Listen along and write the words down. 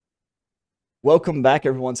Welcome back,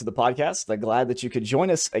 everyone, to the podcast. I'm glad that you could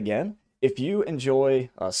join us again. If you enjoy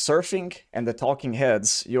surfing and the talking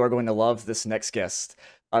heads, you are going to love this next guest.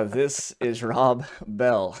 This is Rob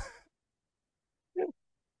Bell.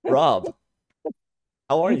 Rob,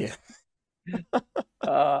 how are you?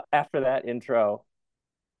 After that intro,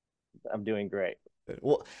 I'm doing great.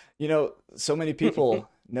 Well, so many people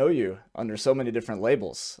know you under so many different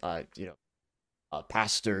labels.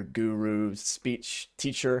 Pastor, guru, speech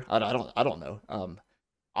teacher. I don't know.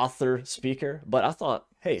 Author, speaker. But I thought,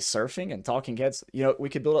 hey, surfing and talking heads, we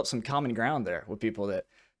could build up some common ground there with people that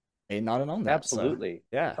may not have known that. So, Absolutely.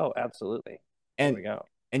 yeah. Oh, absolutely. There And we go.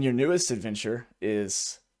 and your newest adventure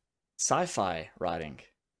is sci-fi writing.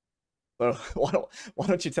 So why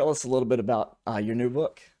don't you tell us a little bit about your new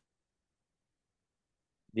book?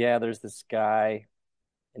 Yeah, there's this guy,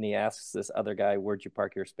 and he asks this other guy, "Where'd you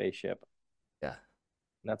park your spaceship?" Yeah,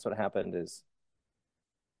 And that's what happened. Is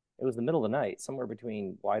it was the middle of the night, somewhere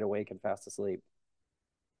between wide awake and fast asleep.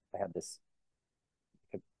 I had this,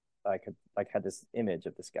 I could like had this image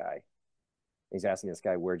of this guy. He's asking this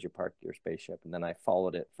guy, "Where'd you park your spaceship?" And then I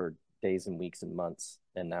followed it for days and weeks and months,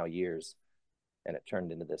 and now years, and it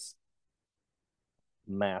turned into this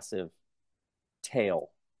massive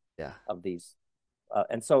tale yeah. of these.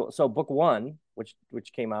 And so book one, which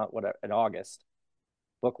came out in August,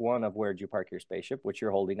 book one of Where'd You Park Your Spaceship, which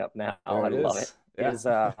you're holding up now. There I it love it. is. Yeah.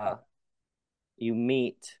 Is you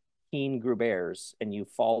meet Keen Grubairs and you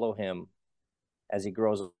follow him as he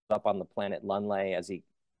grows up on the planet Lunley, as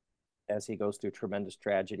he goes through tremendous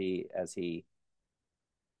tragedy, as he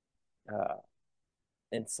uh,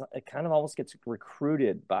 and so it kind of almost gets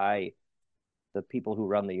recruited by the people who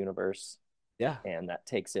run the universe, Yeah. and that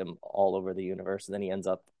takes him all over the universe, and then he ends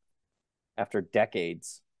up after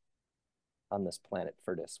decades on this planet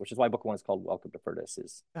Furtis, which is why book one is called Welcome to Furtis.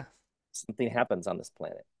 Is Yeah. something happens on this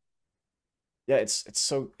planet. Yeah, it's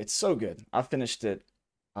so good. I finished it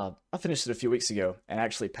a few weeks ago and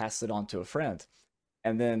actually passed it on to a friend.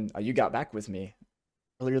 And then you got back with me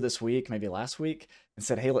earlier this week, maybe last week, and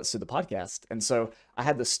said, "Hey, let's do the podcast." And so I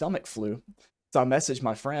had the stomach flu, so I messaged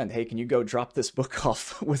my friend, "Hey, can you go drop this book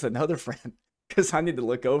off with another friend? Because I need to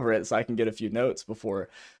look over it so I can get a few notes before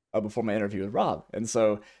my interview with Rob." And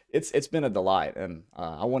so it's been a delight, and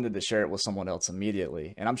I wanted to share it with someone else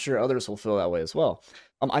immediately, and I'm sure others will feel that way as well.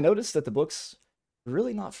 I noticed that the book's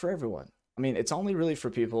really not for everyone. I mean, it's only really for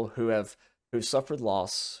people who've suffered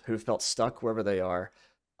loss, who've felt stuck wherever they are,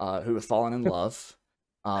 who have fallen in love,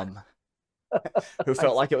 um, who I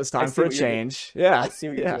felt like it was I time see for a what you're change. Yeah, I see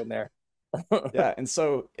what you're yeah, doing there. yeah. And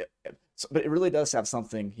but it really does have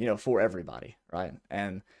something, for everybody, right?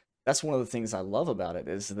 And that's one of the things I love about it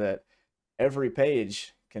is that every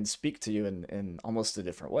page can speak to you in almost a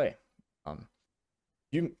different way. Um,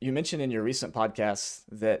 you mentioned in your recent podcast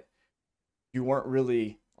that you weren't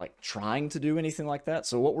really like trying to do anything like that.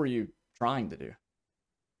 So what were you trying to do?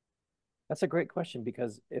 That's a great question,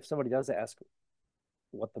 because if somebody does ask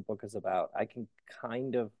what the book is about, I can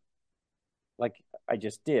kind of, like I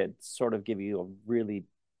just did, sort of give you a really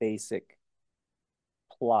basic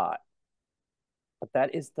plot. But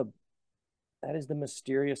that is the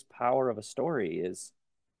mysterious power of a story, is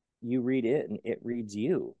you read it and it reads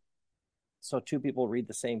you. So two people read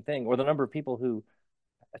the same thing, or the number of people who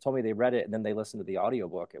told me they read it and then they listened to the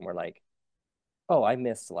audiobook and were like, "Oh, I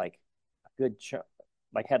missed like a good chunk,"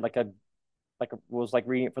 like had like a, was like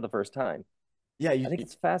reading it for the first time. Yeah, I think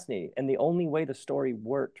it's fascinating. And the only way the story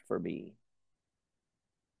worked for me,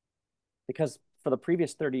 because for the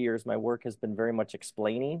previous 30 years, my work has been very much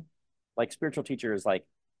explaining. Like spiritual teacher is like,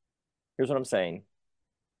 here's what I'm saying.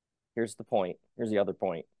 Here's the point. Here's the other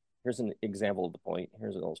point. Here's an example of the point.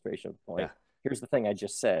 Here's an illustration of the yeah, point. Here's the thing I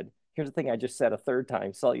just said. Here's the thing I just said a third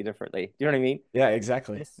time, slightly differently. Do you know what I mean? yeah,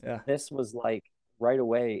 exactly. This Yeah, this was like right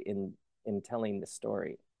away in telling the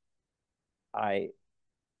story. I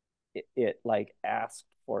it like asked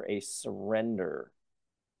for a surrender.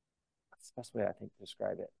 That's the best way I think to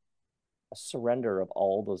describe it. A surrender of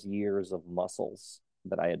all those years of muscles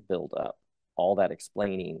that I had built up, all that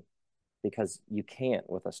explaining, because you can't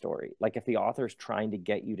with a story. Like if the author's trying to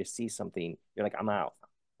get you to see something, you're like, I'm out.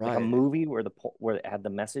 Like a right. movie where it had the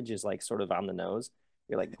message is like sort of on the nose,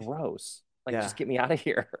 you're like, gross. Like Yeah, just get me out of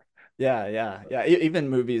here. yeah, yeah, yeah. Even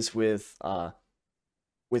movies with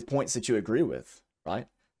points that you agree with, right?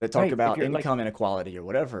 That talk Right. If about you're like, income inequality or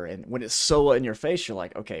whatever, and when it's so in your face, you're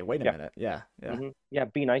like, okay, wait a yeah, minute. Yeah, yeah, yeah,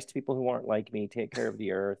 be nice to people who aren't like me, take care of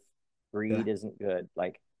the earth. yeah, Greed isn't good.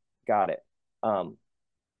 Like, got it. Um,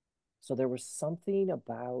 so there was something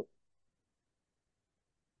about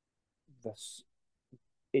this,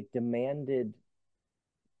 it demanded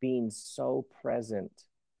being so present,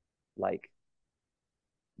 like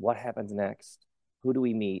What happens next? Who do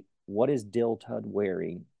we meet? What is Diltud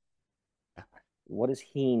wearing? What does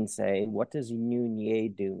Heen say? What does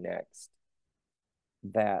Nunye do next?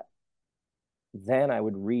 That then I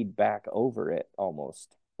would read back over it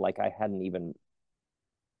almost like I hadn't even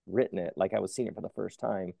written it, like I was seeing it for the first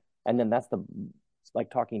time. And then that's the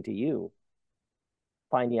like talking to you,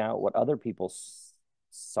 finding out what other people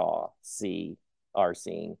saw, see, are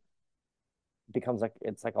seeing becomes like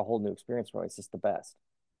it's like a whole new experience for me. It's just the best.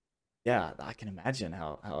 Yeah, I can imagine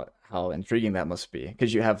how intriguing that must be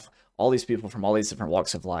because you have all these people from all these different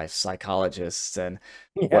walks of life, psychologists and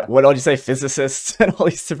Yeah. what did you say, physicists and all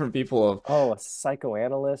these different people of Oh, a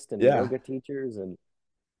psychoanalyst and yeah. yoga teachers and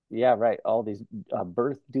yeah, right. All these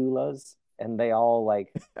birth doulas, and they all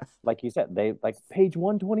like you said, they like page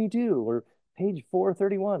 122 or page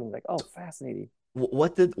 431. Like, oh, fascinating.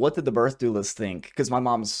 What did the birth doulas think? Because my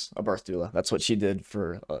mom's a birth doula. That's what she did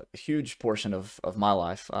for a huge portion of my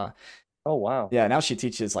life. Oh, wow. Yeah, now she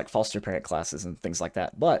teaches like foster parent classes and things like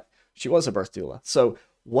that. But she was a birth doula. So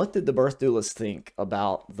what did the birth doulas think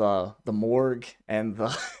about the morgue and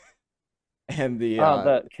the and the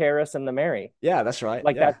The Karis and the Mary, yeah, that's right.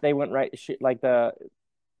 like Yeah. that. They went right.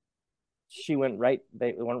 She went right.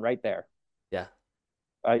 They went right there. Yeah.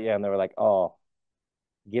 Yeah, and they were like, oh,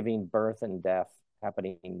 giving birth and death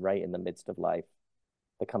happening right in the midst of life,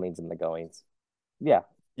 the comings and the goings. Yeah.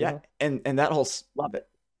 Yeah, Mm-hmm. and that whole Love it.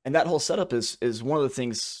 and that whole setup is one of the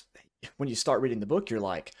things when you start reading the book, you're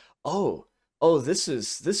like, oh, oh, this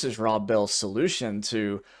is Rob Bell's solution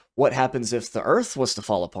to what happens if the Earth was to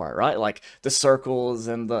fall apart, right? Like the circles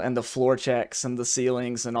and the floor checks and the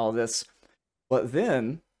ceilings and all this. But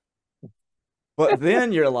then, but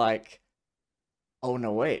then you're like, oh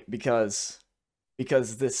no, wait, because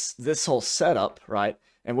this whole setup, right?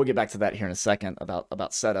 And we'll get back to that here in a second about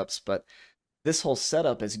setups, but this whole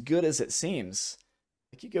setup, as good as it seems,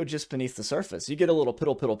 like you go just beneath the surface, you get a little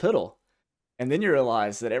piddle piddle piddle, and then you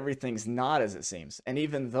realize that everything's not as it seems. And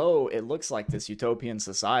even though it looks like this utopian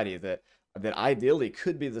society that ideally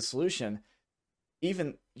could be the solution,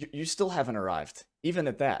 even you still haven't arrived. Even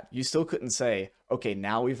at that, you still couldn't say, okay,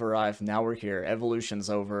 now we've arrived, now we're here, evolution's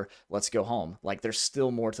over, let's go home. Like there's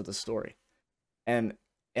still more to the story. And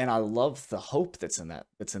I love the hope that's in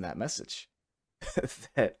that message.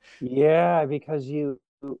 that Yeah, because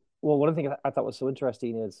well, one of the things I thought was so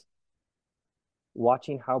interesting is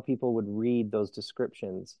watching how people would read those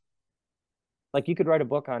descriptions. Like you could write a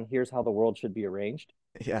book on here's how the world should be arranged,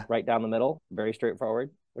 yeah, right down the middle, very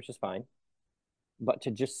straightforward, which is fine. But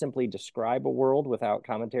to just simply describe a world without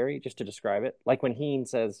commentary, just to describe it, like when Heen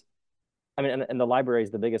says, I mean, and the library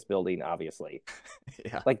is the biggest building, obviously.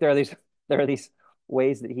 yeah, Like there are these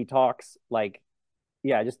ways that he talks, like,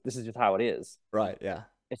 yeah, just this is just how it is. right, yeah.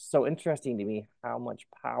 It's so interesting to me how much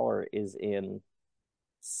power is in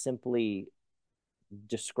simply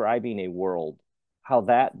describing a world, how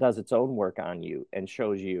that does its own work on you and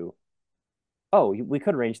shows you, oh, we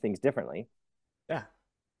could arrange things differently. Yeah.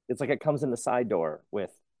 It's like it comes in the side door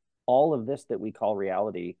with all of this that we call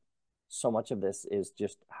reality. So much of this is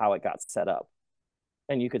just how it got set up,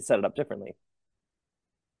 and you could set it up differently.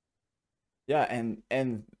 Yeah,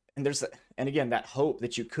 and there's and again that hope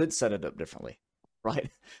that you could set it up differently, right?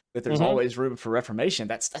 That there's Mm-hmm. always room for reformation.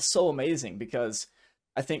 That's so amazing because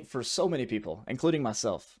I think for so many people, including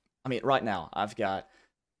myself, I mean, right now I've got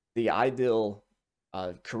the ideal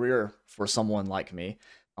career for someone like me.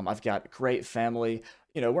 I've got great family.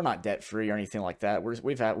 You know, we're not debt free or anything like that.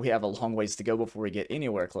 We have a long ways to go before we get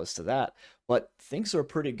anywhere close to that. But things are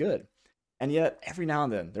pretty good. And yet, every now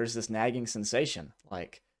and then, there's this nagging sensation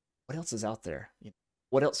like, what else is out there?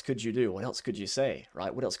 What else could you do? What else could you say?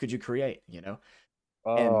 Right? What else could you create?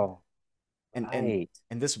 And Oh, and and right.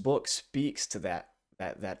 and this book speaks to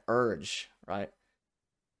that urge, right?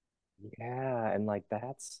 Yeah, and like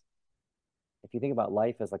that's if you think about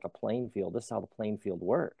life as like a playing field, this is how the playing field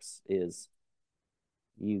works is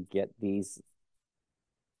you get these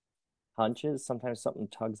hunches. Sometimes something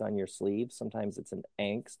tugs on your sleeve. Sometimes it's an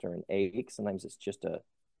angst or an ache. Sometimes it's just a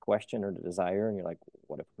question or a desire. And you're like,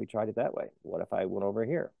 what if we tried it that way? What if I went over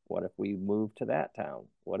here? What if we moved to that town?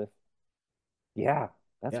 What if, yeah,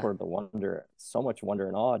 that's Yeah. where the wonder, so much wonder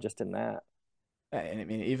and awe just in that. And I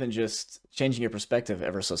mean, even just changing your perspective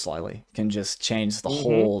ever so slightly can just change the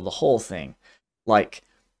Mm-hmm. whole thing. Like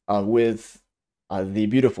with the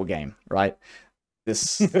beautiful game, right?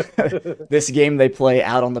 This this game they play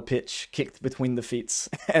out on the pitch, kicked between the feet,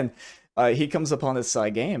 and he comes upon this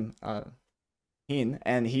game, Heen,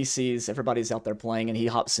 and he sees everybody's out there playing, and he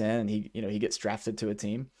hops in, and he gets drafted to a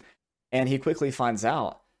team, and he quickly finds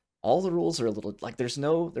out all the rules are a little like there's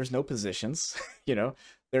no positions, you know,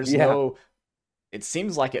 there's Yeah. no it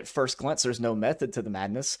seems like at first glance there's no method to the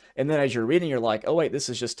madness, and then as you're reading, you're like, oh wait, this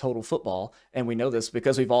is just total football, and we know this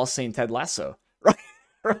because we've all seen Ted Lasso, right?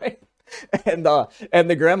 Right? And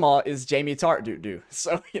the grandma is Jamie Tart doo doo.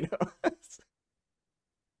 So you know,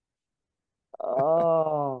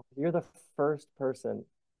 Oh, you're the first person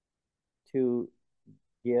to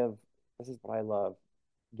give, this is what I love,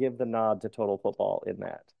 give the nod to total football in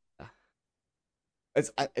that.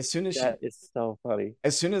 as soon as That is so funny.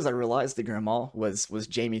 as soon as I realized the grandma was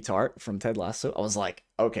Jamie Tart from Ted Lasso, I was like,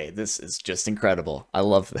 okay, this is just incredible. I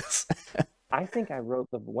love this. I think I wrote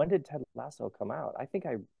when did Ted Lasso come out? I think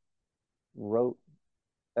I wrote,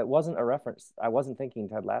 it wasn't a reference. I wasn't thinking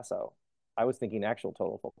Ted Lasso. I was thinking actual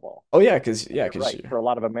total football. Oh And yeah, you're because right. For a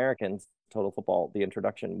lot of Americans, total football, the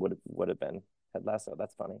introduction would have been Ted Lasso.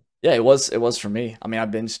 That's funny. yeah, it was for me. I mean, I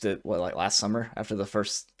binged it what like last summer after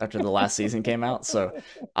the last season came out, so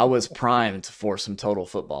I was primed for some total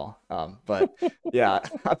football. But yeah,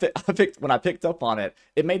 I picked when I picked up on it,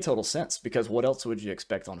 it made total sense because what else would you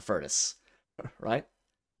expect on Furtis, right?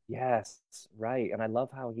 Yes, right. And I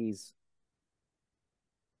love how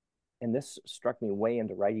and this struck me way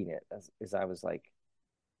into writing it as I was like,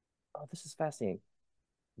 oh, this is fascinating.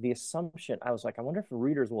 The assumption, I was like, I wonder if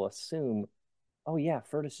readers will assume, oh yeah,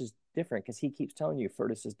 Furtis is different because he keeps telling you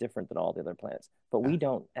Furtis is different than all the other planets. But Yeah. we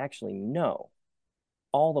don't actually know.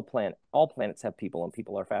 All planets have people and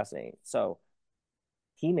people are fascinating. So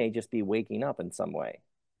he may just be waking up in some way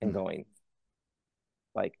and Mm. going,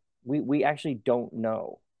 like, we actually don't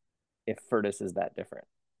know if Furtis is that different.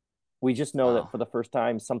 We just know that Wow. for the first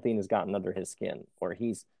time something has gotten under his skin or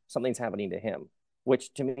he's something's happening to him,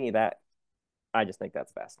 which to me that I just think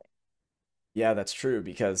that's fascinating. Yeah, that's true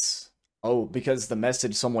because the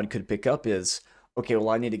message someone could pick up is, okay, well,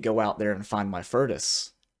 I need to go out there and find my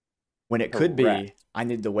Furtis. When it could be, Correct. I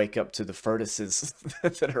need to wake up to the Furtises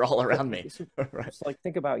that are all But around me, so, right? so like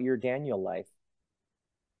think about your Daniel life,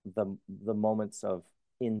 the moments of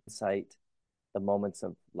insight, the moments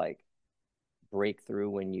of like breakthrough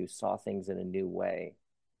when you saw things in a new way.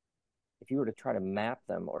 If you were to try to map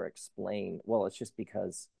them or explain, well, it's just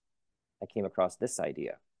because I came across this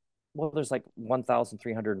idea. Well, there's like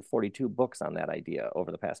 1,342 books on that idea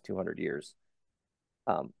over the past 200 years.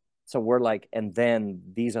 Um, so we're like, and then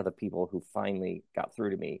these are the people who finally got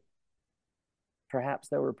through to me. Perhaps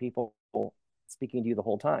there were people speaking to you the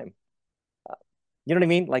whole time. Uh, you know what I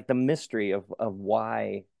mean? Like the mystery of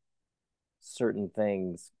why certain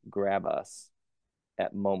things grab us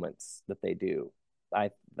at moments that they do.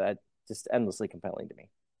 That just endlessly compelling to me.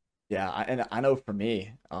 Yeah, and I know for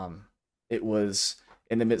me, it was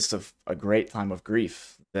in the midst of a great time of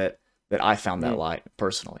grief that I found that Mm. light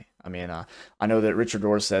personally. I mean, I know that Richard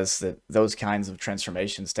Rohr says that those kinds of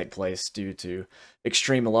transformations take place due to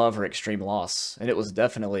extreme love or extreme loss, and it was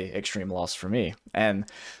definitely extreme loss for me. And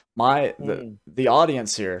Mm. the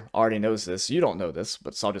audience here already knows this. You don't know this,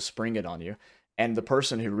 but so I'll just spring it on you. And the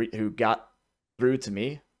person who got through to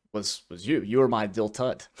me was you. You were my Dil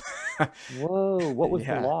Tut. Whoa, what was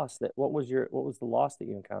the Yeah. loss that what was the loss that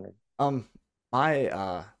you encountered? Um,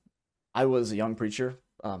 my I was a young preacher.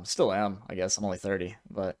 Still am, I guess. I'm only 30,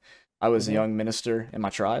 but I was a Hmm. young minister in my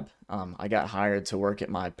tribe. I got hired to work at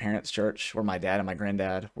my parents' church, where my dad and my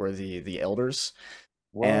granddad were the elders.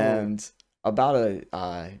 Whoa. And about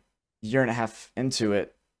a year and a half into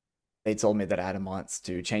it, they told me that I had a month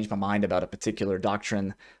to change my mind about a particular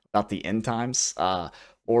doctrine about the end times,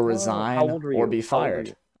 or Whoa. How resign old were or you? be How old were fired.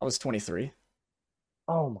 you? I was 23.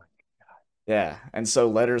 Oh my. Yeah, and so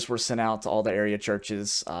letters were sent out to all the area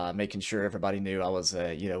churches, making sure everybody knew I was,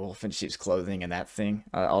 Wolf in Sheep's Clothing and that thing,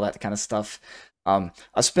 all that kind of stuff. I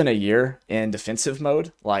spent a year in defensive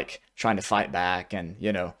mode, like trying to fight back, and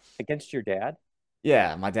Against your dad?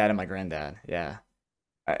 yeah, my dad and my granddad. Yeah,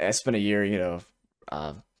 I spent a year,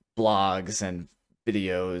 uh, blogs and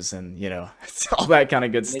videos, and all that kind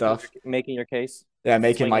of good stuff. Making your case, Yeah,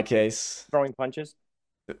 making my swinging, case, throwing punches.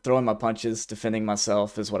 throwing my punches, defending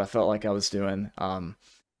myself is what I felt like I was doing.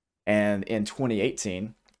 And in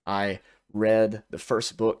 2018, I read the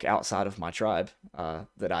first book outside of my tribe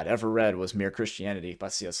that I'd ever read was Mere Christianity by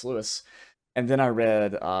C.S. Lewis. And then I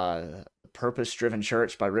read Purpose Driven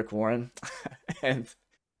Church by Rick Warren. And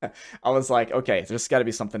I was like, okay, there's got to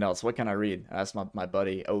be something else. What can I read? I asked my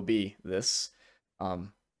buddy OB this.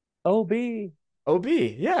 Um, OB.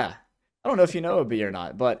 OB, yeah. I don't know if you know OB or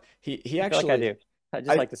not, but he I feel like I actually, do. I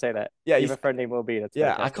just I like to say that. yeah, You have a friend named OB. That's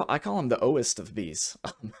yeah, fantastic. I call him the Oist of bees.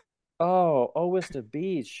 Oh, O's to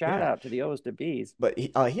B's. Shout Yeah, out to the O's to B's. but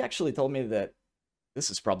he actually told me that this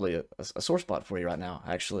is probably a sore spot for you right now.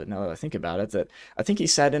 Actually, now that I think about it, that I think he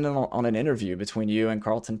sat in on an interview between you and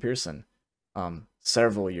Carlton Pearson,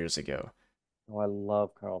 several years ago. Oh, I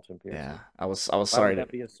love Carlton Yeah, Pearson. I was Why would sorry to.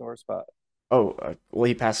 that be a sore spot? Oh, well,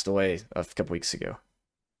 he passed away a couple weeks ago.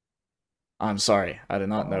 I'm sorry. I did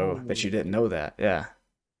not know that you Oh, didn't know that. Yeah.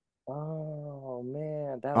 oh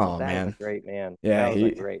man, Oh that was a man. great man. Yeah, That was a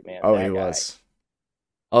he. great man. Oh, he That guy. was.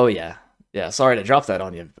 Oh yeah. Yeah. Sorry to drop that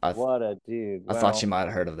on you. What a dude. I thought you Well, might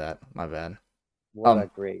have heard of that. My bad. what a Um.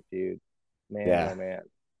 great dude. Man, Yeah. oh man.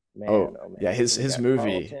 Man, Oh oh man. yeah. His So we his got movie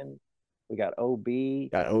Carlton, we got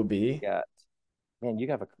OB, got we OB. got man,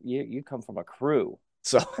 you come from a crew.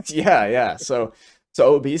 So yeah, yeah. So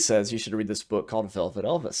OB says you should read this book called Velvet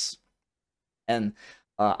Elvis. And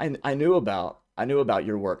I knew about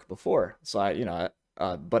your work before, so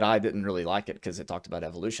but I didn't really like it because it talked about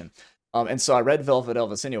evolution. And so I read Velvet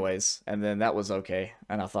Elvis anyways, and then that was okay.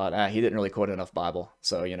 And I thought, he didn't really quote enough Bible,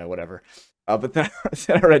 so whatever. But then,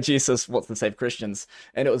 then I read Jesus Wants to Save Christians,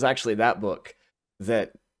 and it was actually that book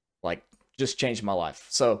that like just changed my life.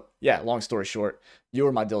 So yeah, long story short, you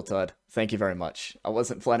were my Dill Tud. Thank you very much. I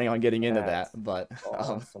wasn't planning on getting into that, That's but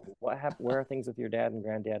awesome. What happened? Where are things with your dad and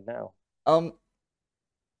granddad now? um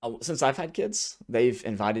since I've had kids, they've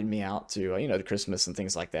invited me out to to Christmas and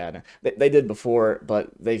things like that. And they did before, but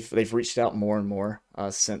they've reached out more and more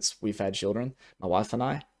since we've had children, my wife and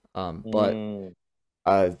I. But Mm,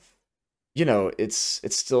 uh,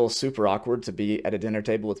 it's still super awkward to be at a dinner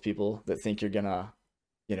table with people that think you're gonna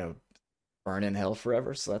you know burn in hell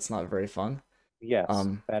forever. So that's not very fun. yes,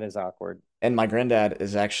 Um, that is awkward. and my granddad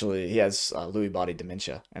is actually he has Lewy body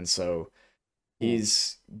dementia, and so Mm,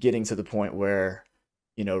 he's getting to the point where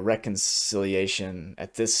reconciliation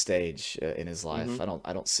at this stage in his hmm. life,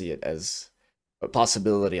 I don't see it as a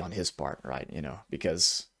possibility on his part, right?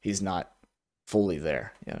 Because he's not fully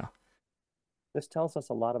there. This tells us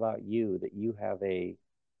a lot about you that you have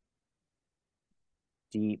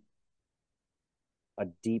deep, a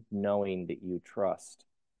deep knowing that you trust,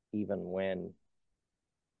 even when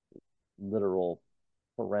literal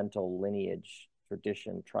parental lineage,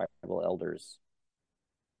 tradition, tribal elders.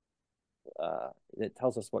 It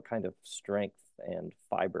tells us what kind of strength and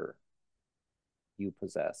fiber you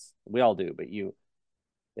possess. We all do, but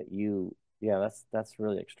yeah, that's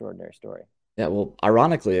really extraordinary story. Yeah, well,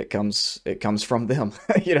 ironically, it comes from them.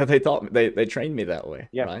 They taught they trained me that way,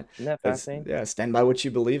 Yeah, right? isn't that It's fascinating? yeah, stand by what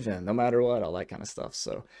you believe in, no matter what, all that kind of stuff.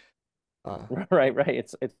 So, uh, Right, right.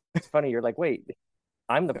 It's funny. You're like, wait,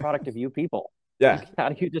 I'm the product of you people. yeah, How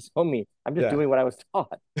do you disown me? I'm just yeah, doing what I was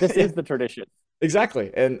taught. This yeah, is the tradition.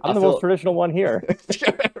 exactly. And I I'm the most feel traditional one here,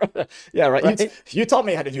 yeah, right. right? You taught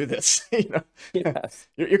me how to do this. Yes.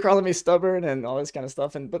 You're calling me stubborn and all this kind of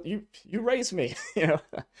stuff, and but you raised me.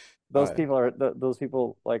 Those Uh, people are those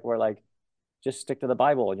people like were like, just stick to the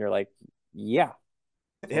Bible, and you're like, yeah,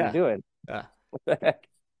 that's what I'm yeah, doing. yeah. What the heck?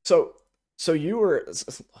 So so you were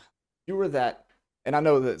that, and I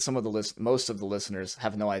know that most of the listeners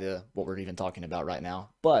have no idea what we're even talking about right now,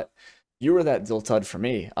 but you were that Dill Tud for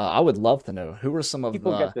me. I would love to know who were some of People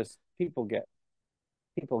the get this. People get,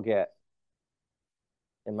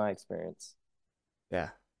 in my experience, yeah.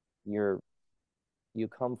 you're you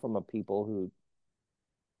come from a people who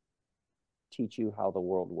teach you how the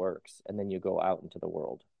world works, and then you go out into the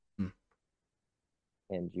world Mm,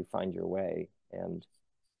 and you find your way. And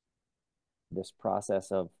this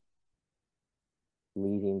process of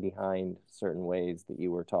leaving behind certain ways that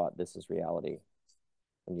you were taught this is reality,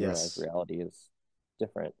 and you realize yes, reality is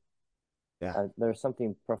different. yeah, There's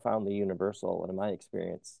something profoundly universal, and in my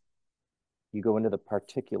experience, you go into the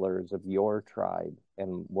particulars of your tribe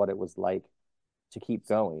and what it was like to keep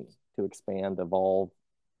going, to expand, evolve,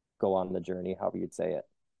 go on the journey, however you'd say it.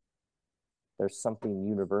 There's something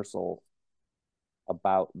universal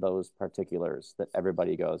about those particulars that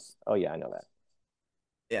everybody goes, oh yeah, I know that.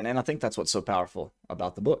 and I think that's what's so powerful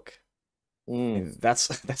about the book. I Mm, mean, that's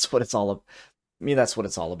that's what it's all. Me, that's what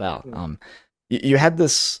it's all about. mm. You had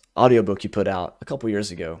this audiobook you put out a couple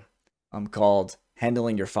years ago, called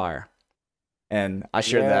 "Handling Your Fire," and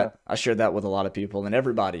Yeah, I shared that with a lot of people, and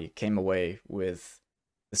everybody came away with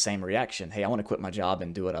the same reaction. Hey, I want to quit my job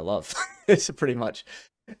and do what I love. It's pretty much.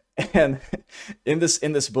 And in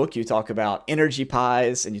this book, you talk about energy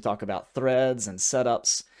pies and you talk about threads and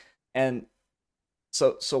setups. And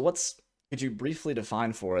so what's could you briefly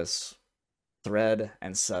define for us thread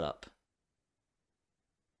and setup?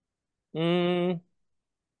 mm,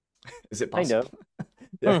 Is it kind possible? of.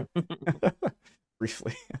 Yeah,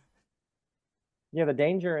 briefly. Yeah, the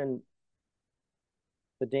danger in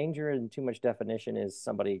too much definition is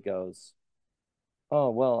somebody goes, oh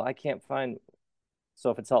well, I can't find. So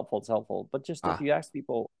if it's helpful, it's helpful. But just if Ah, you ask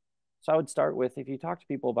people, so I would start with if you talk to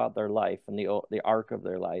people about their life and the arc of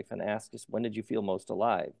their life, and ask just when did you feel most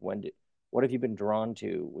alive? What have you been drawn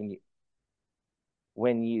to when you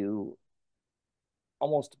when you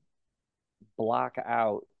almost block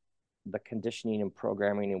out the conditioning and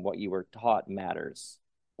programming and what you were taught matters,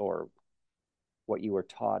 or what you were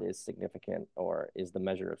taught is significant or is the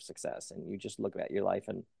measure of success, and you just look at your life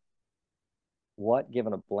and what,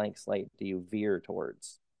 given a blank slate, do you veer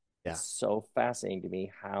towards? Yeah. It's so fascinating to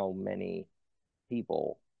me how many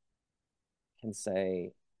people can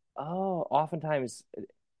say, oh, oftentimes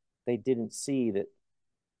they didn't see that.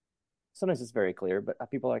 Sometimes it's very clear, but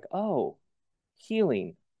people are like, oh,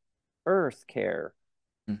 healing, earth care.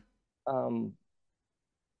 Mm. um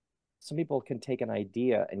some people can take an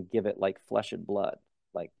idea and give it like flesh and blood.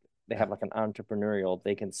 Like they Yeah. have like an entrepreneurial,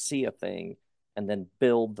 they can see a thing and then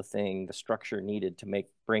build the thing, the structure needed to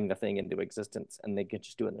bring the thing into existence, and they can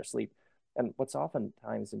just do it in their sleep. And what's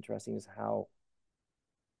oftentimes interesting is how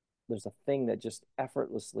there's a thing that just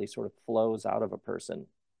effortlessly sort of flows out of a person.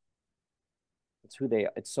 It's who they,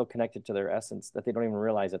 it's so connected to their essence that they don't even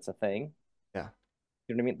realize it's a thing. Yeah.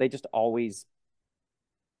 You know what I mean? They just always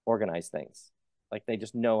organize things. Like they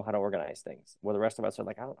just know how to organize things. Where the rest of us are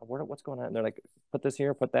like, I don't know what's going on. And they're like, put this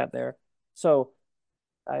here, put that there. So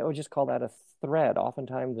I would just call that a thread.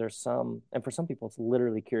 Oftentimes there's some, and for some people, it's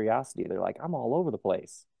literally curiosity. They're like, I'm all over the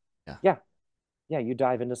place. Yeah. Yeah. Yeah. You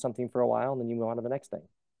dive into something for a while and then you move on to the next thing.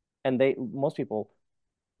 And most people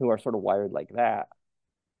who are sort of wired like that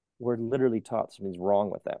were literally taught something's wrong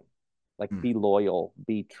with them. Like Mm. be loyal,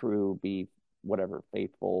 be true, be whatever,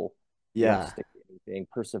 faithful. You don't Yeah. stick to anything,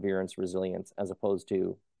 perseverance, resilience, as opposed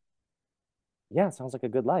to, yeah, sounds like a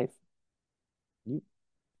good life. You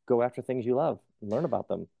go after things you love, learn about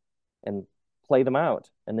them, and play them out,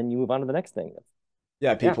 and then you move on to the next thing. Yeah.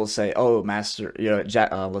 Yeah, People say, "Oh, master,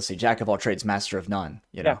 let's see, jack of all trades, master of none."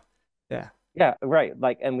 yeah, Yeah. yeah, right.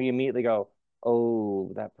 Like, and we immediately go,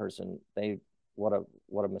 "Oh, that person, they, what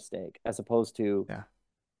a mistake," as opposed to, Yeah.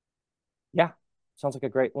 yeah, sounds like a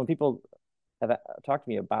great. When people have talked to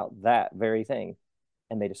me about that very thing,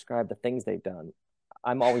 and they describe the things they've done,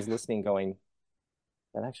 I'm always listening, going,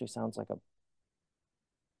 "That actually sounds like a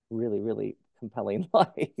really, really compelling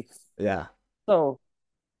life." Yeah. So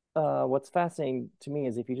what's fascinating to me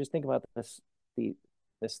is if you just think about the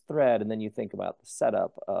this thread, and then you think about the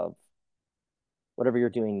setup of whatever you're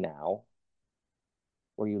doing now,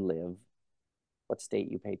 where you live, what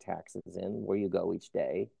state you pay taxes in, where you go each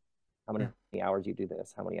day, how many Yeah. hours you do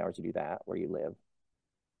this, how many hours you do that, where you live,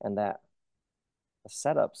 and that the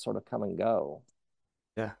setups sort of come and go.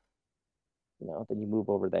 Yeah. Then you move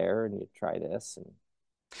over there and you try this, and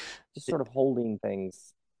just sort of holding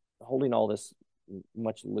things, holding all this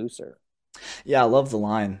much looser. Yeah, I love the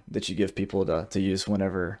line that you give people to use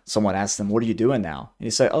whenever someone asks them, "What are you doing now?" And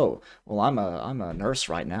you say, "Oh, well, I'm a nurse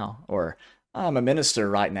right now," or "I'm a minister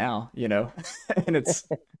right now," and it's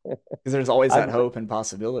because there's always that I've hope and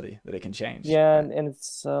possibility that it can change, Yeah, right? and it's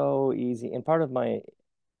so easy. And part of my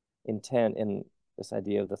intent in this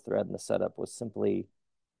idea of the thread and the setup was simply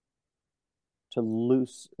to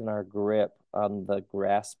loosen our grip on the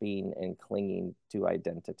grasping and clinging to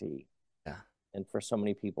identity. Yeah, And for so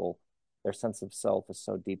many people, their sense of self is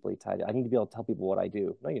so deeply tied. I need to be able to tell people what I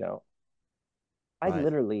do. No, you know, I right.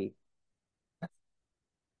 literally,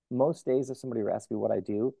 most days if somebody asks me what I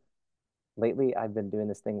do, lately I've been doing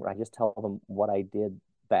this thing where I just tell them what I did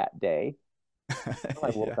that day. Oh,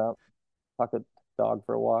 I woke Yeah, up, took the dog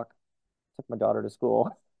for a walk, took my daughter to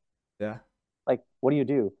school. yeah. Like, what do you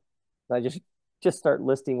do? And I just start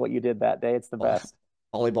listing what you did that day. It's the Vo- best.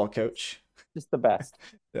 Volleyball coach. Just the best.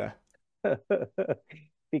 Yeah,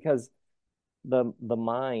 Because the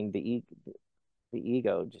mind, the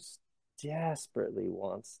ego just desperately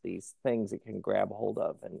wants these things it can grab hold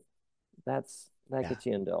of, and that yeah, gets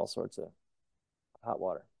you into all sorts of hot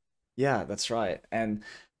water. yeah. That's right. And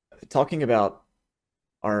talking about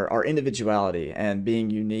our individuality and being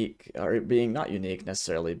unique, or being not unique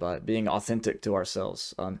necessarily, but being authentic to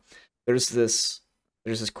ourselves. There's this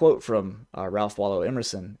there's this quote from Ralph Waldo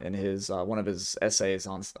Emerson in his one of his essays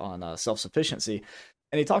on self sufficiency,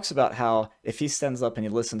 and he talks about how if he stands up and he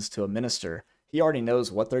listens to a minister, he already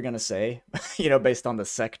knows what they're going to say, based on the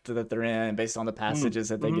sect that they're in, based on the Mm, passages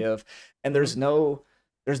that they hmm give, and hmm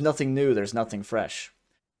there's nothing new, there's nothing fresh.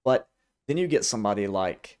 But then you get somebody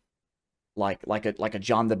like a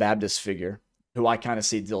John the Baptist figure, who I kind of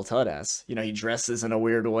see Dill Tud as. He dresses in a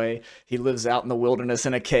weird way. He lives out in the wilderness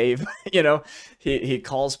in a cave. He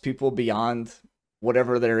calls people beyond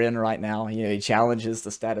whatever they're in right now. He challenges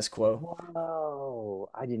the status quo. Whoa,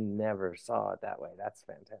 I did never saw it that way. That's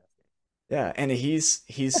fantastic. Yeah, and he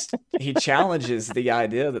challenges the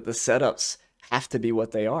idea that the setups have to be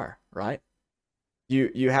what they are, right?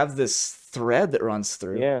 You have this thread that runs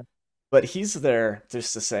through, Yeah. but he's there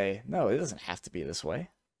just to say, no, it doesn't have to be this way.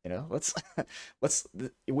 Let's let's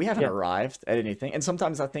we haven't Yeah, arrived at anything. And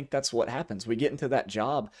sometimes I think that's what happens. We get into that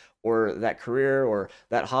job or that career or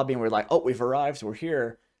that hobby and we're like, "Oh, we've arrived. We're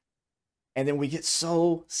here." And then we get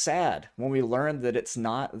so sad when we learn that it's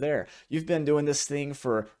not there. You've been doing this thing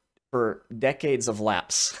for decades of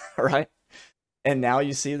laps, right? And now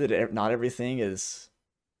you see that not everything is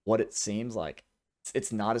what it seems like.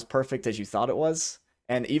 It's not as perfect as you thought it was.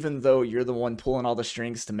 And even though you're the one pulling all the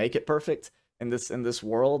strings to make it perfect in this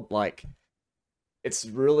world, like it's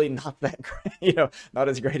really not that great, not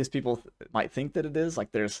as great as people might think that it is.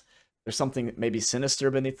 Like there's something maybe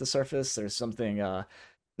sinister beneath the surface. There's something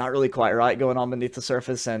not really quite right going on beneath the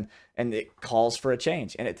surface, and it calls for a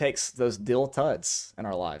change. And it takes those dill tuds in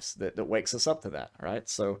our lives that wakes us up to that, right?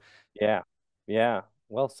 yeah, yeah.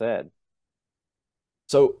 Well said.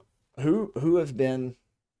 So who have been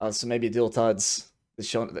some maybe dill tuds that's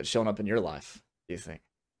shown up in your life, do you think?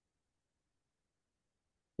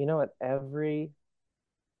 You know what?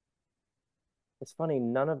 It's funny,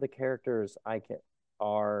 none of the characters I can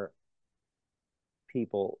are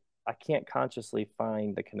people. I can't consciously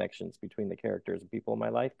find the connections between the characters and people in my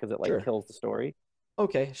life because it like Sure. kills the story.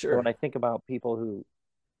 Okay, So sure. when I think about people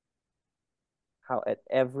how at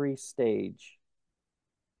every stage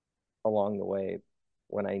along the way,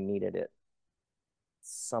 when I needed it,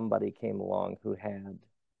 somebody came along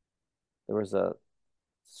there was a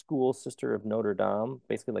school sister of Notre Dame,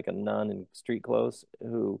 basically like a nun in street clothes,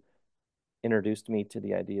 who introduced me to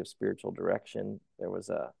the idea of spiritual direction. There was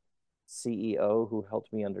a CEO who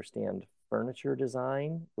helped me understand furniture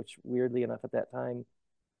design, which weirdly enough at that time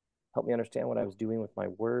helped me understand what I was doing with my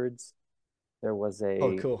words. There was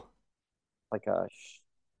Oh, a cool. like a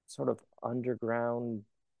sort of underground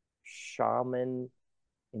shaman,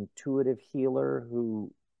 intuitive healer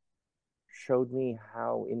who showed me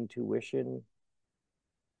how intuition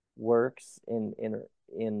works in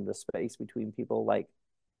the space between people. Like,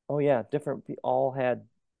 oh yeah, different all had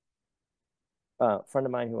a friend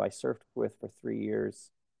of mine who I surfed with for 3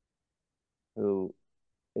 years, who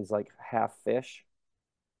is like half fish.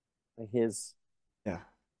 His Yeah.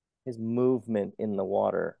 his movement in the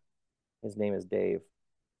water. His name is Dave.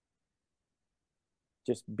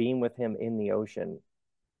 Just being with him in the ocean,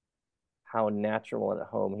 how natural and at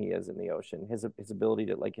home he is in the ocean. His ability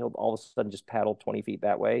to like he'll all of a sudden just paddle 20 feet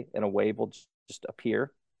that way and a wave will just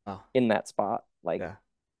appear Oh, in that spot. Like, yeah.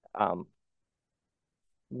 um,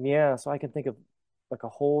 yeah. So I can think of like a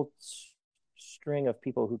whole string of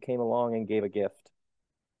people who came along and gave a gift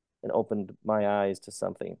and opened my eyes to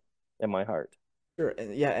something in my heart. Sure.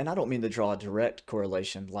 And yeah, and I don't mean to draw a direct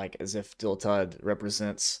correlation, like as if Dill Tud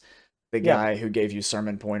represents the Yeah, guy who gave you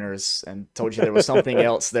sermon pointers and told you there was something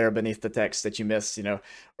else there beneath the text that you missed,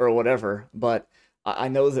 or whatever. But I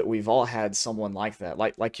know that we've all had someone like that,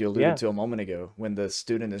 like you alluded yeah, to a moment ago. When the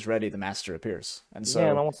student is ready, the master appears. And yeah,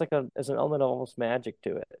 and so, almost like there's an element of almost magic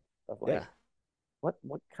to it of yeah, like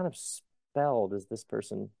what kind of spell does this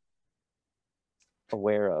person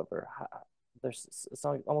aware of or how, there's it's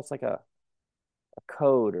almost like a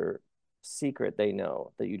code or secret they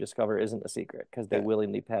know that you discover isn't a secret because they yeah,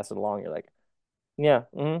 willingly pass it along. You're like, yeah,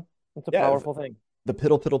 it's a yeah, powerful thing. the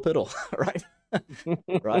piddle piddle piddle, right?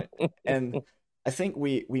 Right? And I think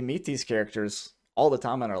we meet these characters all the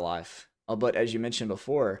time in our life. But as you mentioned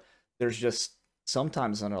before, there's just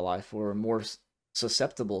sometimes in our life we're more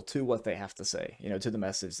susceptible to what they have to say, to the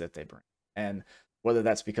message that they bring. And whether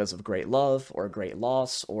that's because of great love or great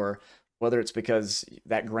loss, or whether it's because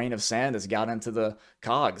that grain of sand has got into the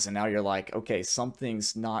cogs and now you're like, okay,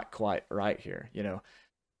 something's not quite right here.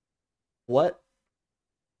 What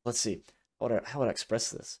let's see, how would I express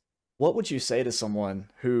this? What would you say to someone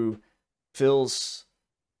who feels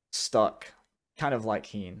stuck, kind of like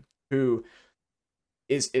Keen, who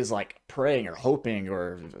is like praying or hoping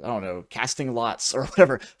or I don't know, casting lots or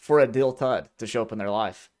whatever for a Dil Tud to show up in their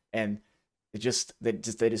life, and they just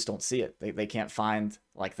don't see it. They can't find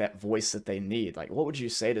like that voice that they need. Like, what would you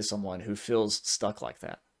say to someone who feels stuck like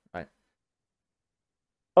that? Right?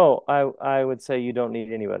 Oh, I would say you don't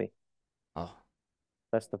need anybody. Oh,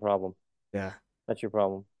 That's the problem. yeah. That's your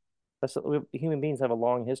problem. Human beings have a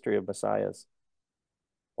long history of messiahs,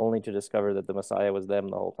 only to discover that the messiah was them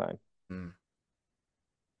the whole time. Mm,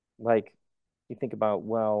 Like, you think about,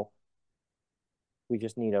 well, we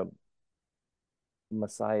just need a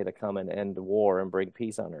messiah to come and end war and bring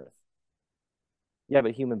peace on earth. Yeah,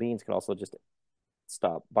 but human beings can also just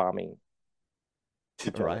stop bombing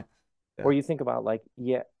each other. right. Yeah. Or you think about like,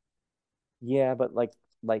 yeah, but like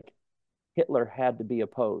Hitler had to be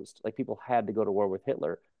opposed. Like people had to go to war with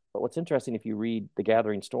Hitler. But what's interesting if you read The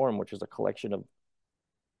Gathering Storm, which is a collection of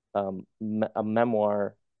a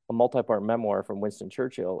memoir, a multi-part memoir from Winston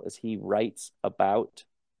Churchill, is he writes about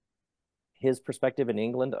his perspective in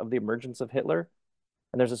England of the emergence of Hitler.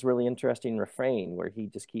 And there's this really interesting refrain where he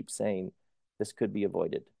just keeps saying, "This could be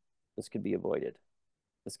avoided. This could be avoided.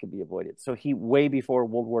 This could be avoided." So he, way before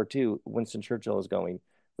World War II, Winston Churchill is going,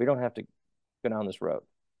 we don't have to go down this road.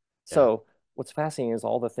 Yeah. So what's fascinating is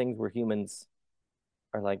all the things where humans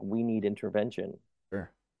are like, we need intervention.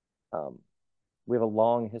 Sure. Um, we have a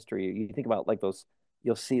long history. You think about like those,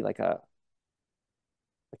 you'll see like a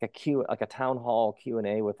town hall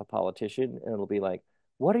Q&A with a politician, and it'll be like,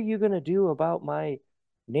 "What are you going to do about my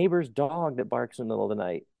neighbor's dog that barks in the middle of the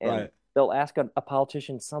night?" And Right. they'll ask a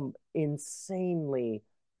politician some insanely,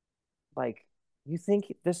 like, you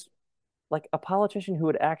think this, like a politician who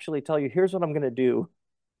would actually tell you, "Here's what I'm going to do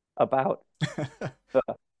about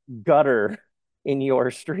the gutter in your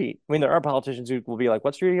street." I mean, there are politicians who will be like,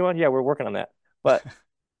 "What street are you on?" "Yeah, we're working on that." But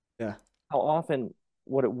Yeah. how often,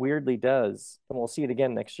 what it weirdly does, and we'll see it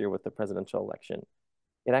again next year with the presidential election,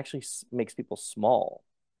 it actually makes people small.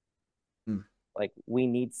 Mm. Like, we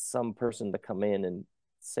need some person to come in and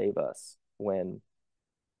save us when,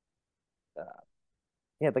 uh,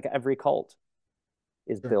 yeah, like every cult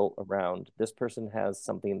is Sure. built around this person has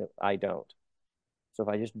something that I don't. So if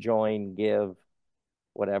I just join, give,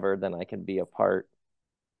 whatever, then I can be a part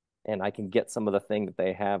and I can get some of the thing that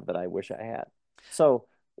they have that I wish I had. So,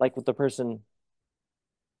 like with the person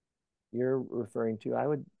you're referring to, I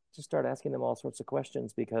would just start asking them all sorts of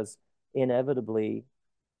questions, because inevitably,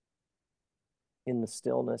 in the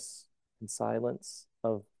stillness and silence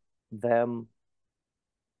of them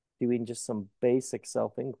doing just some basic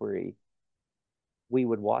self inquiry, we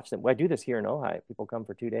would watch them. I do this here in Ojai. People come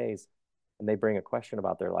for 2 days and they bring a question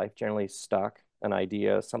about their life, generally stuck, an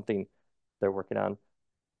idea, something they're working on.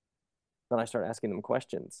 Then I start asking them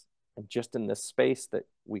questions. And just in this space that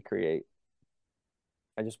we create,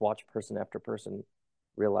 I just watch person after person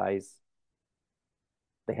realize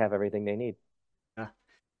they have everything they need. Yeah.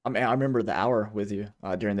 I mean, I remember the hour with you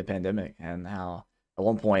during the pandemic and how at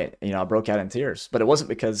one point, I broke out in tears, but it wasn't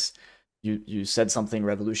because you said something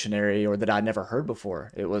revolutionary or that I'd never heard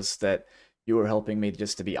before. It was that you were helping me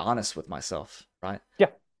just to be honest with myself, right? Yeah.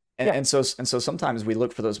 And, Yeah. and so sometimes we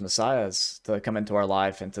look for those messiahs to come into our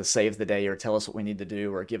life and to save the day or tell us what we need to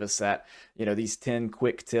do or give us that, these 10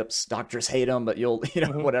 quick tips. Doctors hate them, but you'll,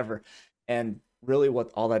 Mm-hmm. whatever. And really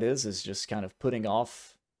what all that is just kind of putting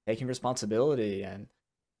off taking responsibility and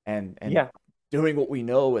Yeah. doing what we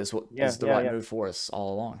know is what Yeah. is the Yeah. right Yeah. move for us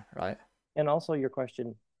all along, right? And also your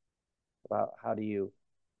question about how do you,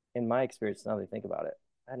 in my experience, now that I think about it,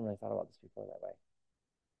 I hadn't really thought about this before that way.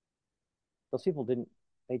 Those people didn't,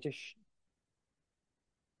 they just,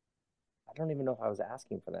 I don't even know if I was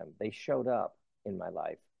asking for them. They showed up in my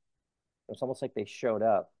life. It was almost like they showed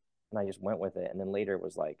up and I just went with it. And then later it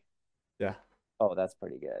was like, Yeah. "Oh, that's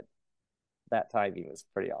pretty good. That timing was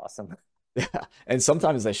pretty awesome." Yeah. And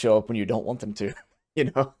sometimes they show up when you don't want them to, you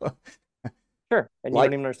know? Sure. And you don't Like,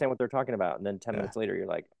 even understand what they're talking about. And then 10 yeah, minutes later, you're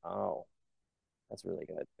like, "Oh, that's really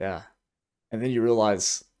good." yeah. And then you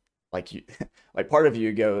realize like you like part of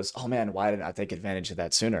you goes, "Oh man, why didn't I take advantage of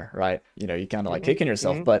that sooner?" Right? You kind of like Mm-hmm. kicking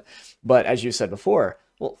yourself, Mm-hmm. but as you said before,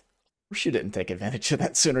 well, of course you didn't take advantage of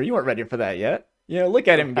that sooner. You weren't ready for that yet. Look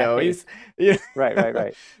at him go. Right. He's yeah. Right. Right.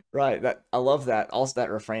 Right. Right. That I love that. Also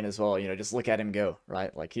that refrain as well, just look at him go,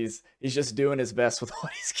 right? Like he's just doing his best with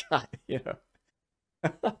what he's got.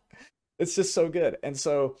 It's just so good. And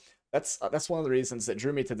so that's one of the reasons that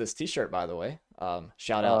drew me to this t-shirt, by the way.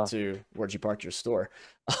 Shout out Uh, to Where'd You Park Your Store.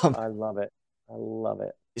 Um, I love it. I love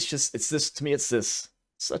it. it's this to me, it's this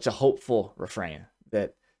such a hopeful refrain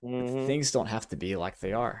that Mm-hmm. things don't have to be like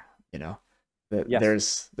they are, you know, that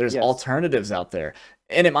Yes. there's Yes. alternatives out there,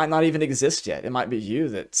 and it might not even exist yet. It might be you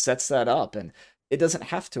that sets that up, and it doesn't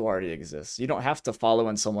have to already exist. You don't have to follow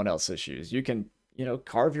in someone else's shoes. You can,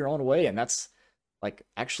 carve your own way, and that's like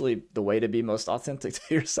actually the way to be most authentic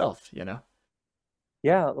to yourself.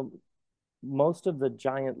 Yeah. Most of the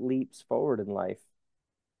giant leaps forward in life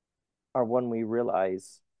are when we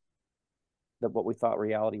realize that what we thought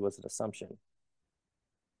reality was an assumption.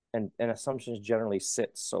 And assumptions generally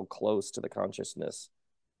sit so close to the consciousness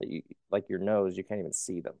that you, like your nose, you can't even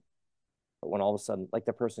see them. But when all of a sudden, like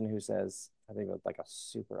the person who says, I think of like a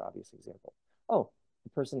super obvious example. Oh, the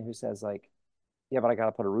person who says like, "Yeah, but I got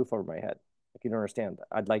to put a roof over my head." Like, you don't understand.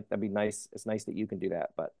 That'd be nice. It's nice that you can do that,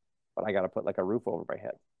 but I got to put like a roof over my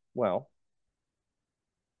head. Well,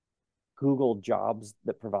 Google jobs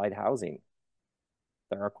that provide housing.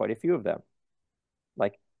 There are quite a few of them.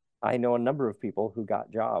 Like, I know a number of people who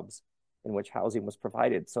got jobs in which housing was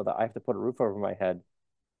provided, so that I have to put a roof over my head.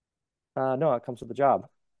 No, it comes with the job.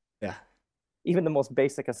 Yeah. Even the most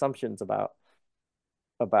basic assumptions about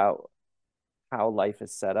how life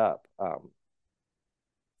is set up.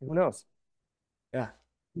 Who knows? Yeah.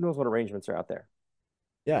 Who knows what arrangements are out there?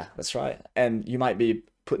 Yeah, that's right. And you might be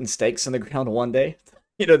putting stakes in the ground one day,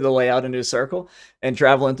 to lay out a new circle and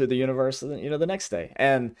traveling through the universe, the next day.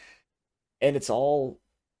 And it's all,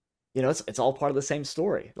 it's all part of the same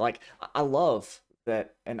story. Like I love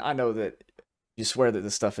that, and I know that you swear that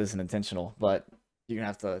this stuff isn't intentional, but you're gonna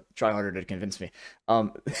have to try harder to convince me.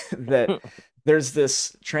 That there's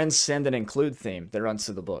this transcend and include theme that runs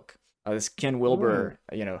through the book. This Ken Mm. Wilber,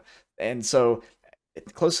 and so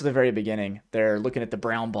close to the very beginning, they're looking at the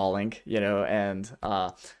brown balling, and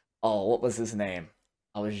oh, what was his name?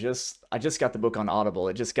 I just got the book on Audible.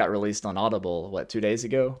 It just got released on Audible, what, 2 days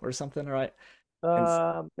ago or something, right? And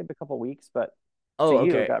Maybe a couple weeks, but to oh,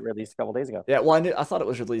 you, it okay. got released a couple days ago. Yeah, well, I thought it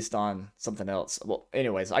was released on something else. Well,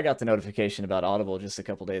 anyways, I got the notification about Audible just a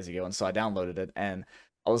couple days ago, and so I downloaded it, and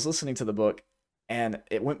I was listening to the book, and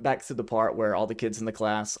it went back to the part where all the kids in the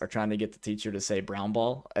class are trying to get the teacher to say brown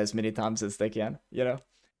ball as many times as they can,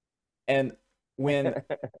 And when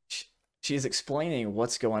sh- she's explaining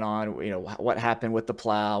what's going on, what happened with the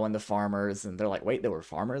plow and the farmers, and they're like, wait, there were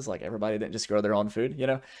farmers? Like everybody didn't just grow their own food?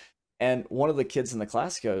 And one of the kids in the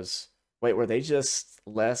class goes, wait, were they just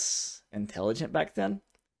less intelligent back then?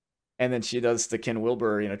 And then she does the Ken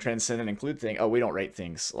Wilber, transcend and include thing. Oh, we don't rate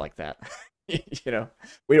things like that. you know,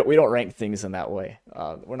 we don't rank things in that way.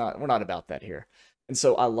 We're not about that here. And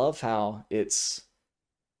so I love how it's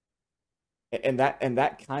and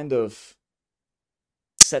that kind of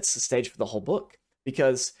sets the stage for the whole book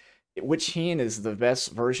because which Heen is the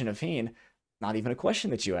best version of Heen? Not even a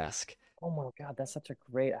question that you ask Oh my God, that's such a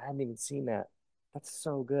great. I hadn't even seen that. That's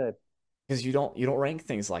so good. because you don't rank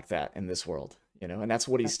things like that in this world, and that's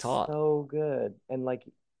what he's That's taught. so good. And like,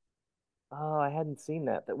 oh, I hadn't seen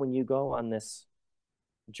that. That when you go on this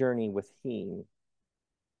journey with Heen,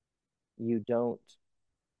 you don't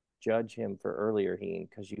judge him for earlier Heen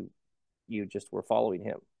because you just were following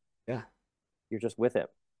him. Yeah, You're just with him,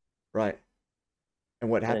 right. And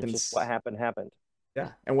what and it's just what happens? happened happened.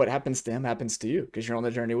 Yeah, and what happens to him happens to you because you're on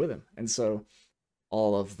the journey with him. And so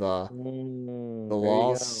all of the There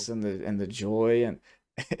you go. loss and the joy and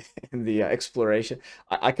and the exploration.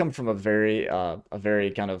 I come from a very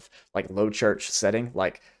kind of like low church setting,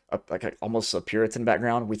 almost a Puritan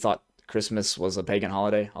background. We thought Christmas was a pagan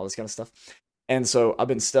holiday, all this kind of stuff. And so I've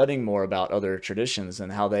been studying more about other traditions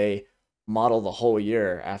and how they model the whole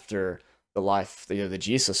year after the life, the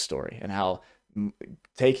Jesus story, and how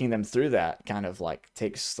taking them through that kind of like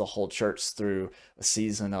takes the whole church through a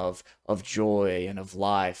season of joy and of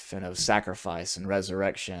life and of sacrifice and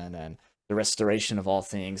resurrection and the restoration of all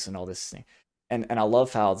things and all this thing. And I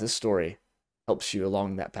love how this story helps you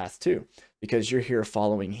along that path too, because you're here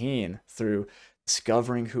following Heen through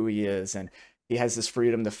discovering who he is, and he has this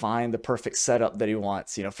freedom to find the perfect setup that he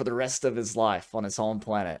wants, for the rest of his life on his home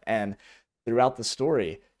planet. And throughout the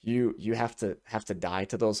story, you have to die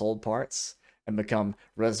to those old parts and become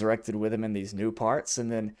resurrected with him in these new parts,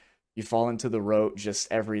 and then you fall into the rote just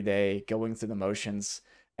every day going through the motions,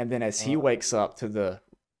 and then as he Uh, wakes up to the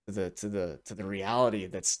reality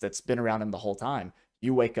that's been around him the whole time,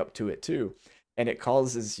 you wake up to it too, and it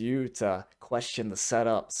causes you to question the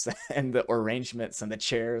setups and the arrangements and the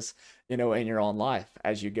chairs, in your own life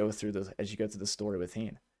as you go through the story with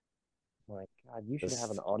Heen. my God, you should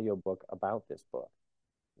have an Just audiobook about this book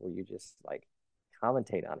where you just like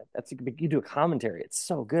commentate on it. That's you do a commentary. It's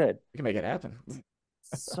so good. we can make it happen.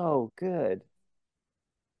 So good.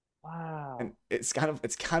 And Wow. it's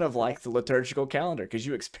kind of like the liturgical calendar because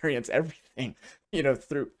you experience everything,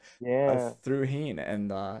 through Yeah. through Heen,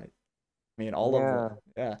 and I mean all of the Yeah.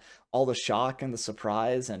 yeah, all the shock and the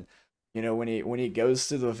surprise, and when he goes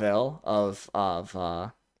through the veil of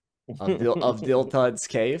Diltud's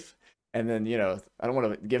cave, and then I don't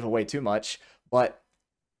want to give away too much, but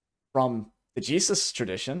from the Jesus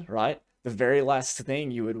tradition, right, the very last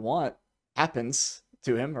thing you would want happens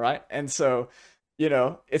to him, right, and so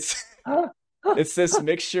it's it's this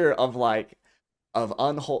mixture of like of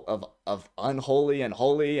unholy and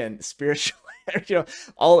holy and spiritual,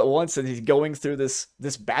 all at once, and he's going through this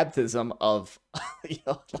baptism of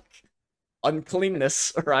like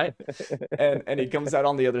uncleanness, right? And he comes out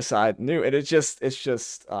on the other side new, and it's just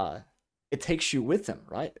it takes you with him,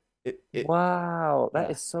 right? It Wow. That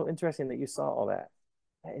Yeah, is so interesting that you saw all that.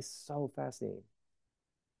 That is so fascinating.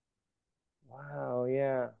 Wow.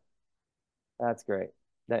 Yeah. That's great.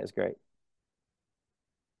 That is great.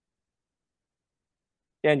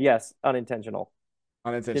 And yes, unintentional.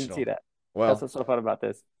 Didn't see unintentional. that. That's Well, what's so fun about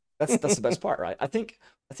this. that's the best part, right? I think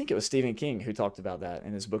it was Stephen King who talked about that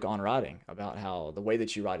in his book on writing, about how the way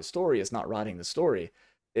that you write a story is not writing the story,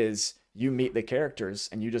 is you meet the characters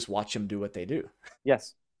and you just watch them do what they do.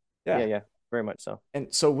 Yes. Yeah, Yeah. yeah, very much so.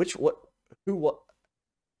 And so which what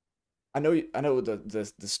I know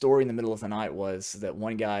the story in the middle of the night was that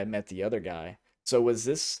one guy met the other guy. So was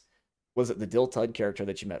it the Dill Tud character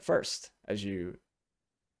that you met first as you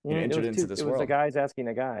It entered was into two. It this was the world? guys asking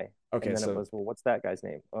a guy, and Okay, then it so was, well, what's that guy's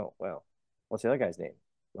name? Oh, well, what's the other guy's name?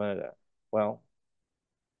 Well,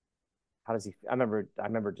 how does he? I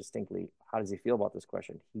remember distinctly. How does he feel about this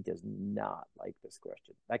question? He does not like this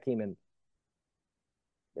question. That came in.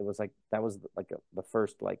 It was like that was like the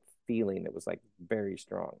first like feeling that was like very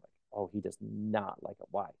strong. Like, oh, he does not like it.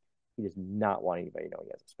 Why? He does not want anybody to know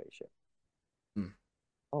he has a spaceship. hmm.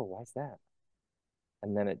 Oh, why's that?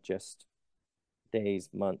 And then it just days,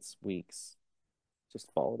 months, weeks,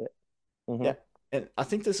 just followed it. Yeah, Mm-hmm. and I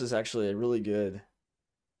think this is actually a really good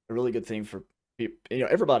thing for people.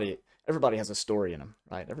 Everybody has a story in them,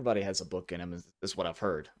 right? Everybody has a book in them, is what I've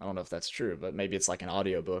heard. I don't know if that's true, but maybe it's like an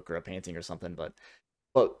audio book or a painting or something. But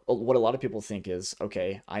what a lot of people think is,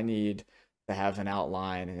 okay, I need to have an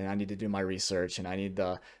outline and I need to do my research and I need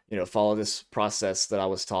to, follow this process that I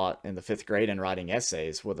was taught in the fifth grade in writing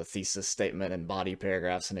essays with a thesis statement and body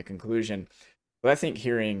paragraphs and a conclusion. But I think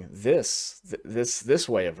hearing this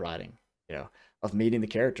way of writing, you know, of meeting the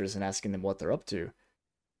characters and asking them what they're up to,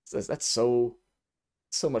 that's so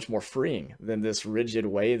much more freeing than this rigid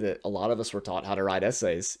way that a lot of us were taught how to write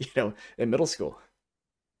essays, in middle school.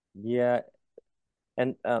 Yeah,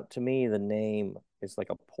 and to me, the name is like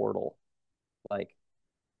a portal. Like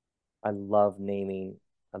I love naming.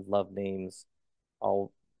 I love names.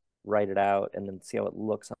 I'll write it out and then see how it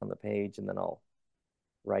looks on the page, and then I'll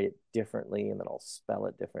write it differently, and then I'll spell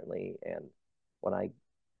it differently. And when I,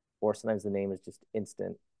 or sometimes the name is just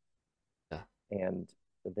instant, Yeah. and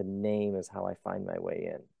the name is how I find my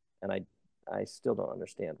way in. And I still don't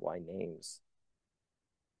understand why names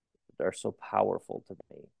are so powerful to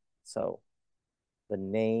me. So the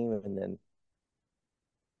name, and then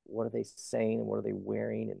what are they saying, and what are they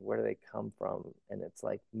wearing, and where do they come from? And it's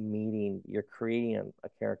like meeting, you're creating a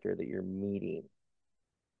character that you're meeting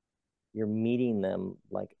them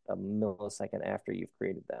like a millisecond after you've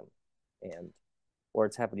created them, and or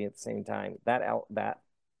it's happening at the same time. That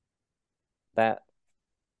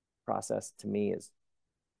process to me is,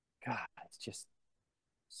 God, it's just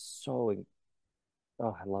so,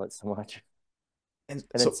 oh, I love it so much. And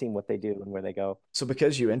And then so seeing what they do and where they go. So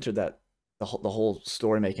because you entered the whole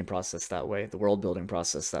story making process that way, the world building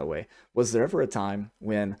process that way, was there ever a time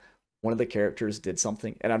when one of the characters did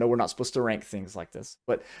something, and I know we're not supposed to rank things like this,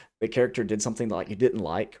 but the character did something that like you didn't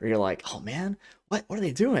like, or you're like, oh man, what are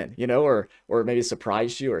they doing? Or maybe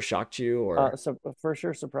surprised you or shocked you or So for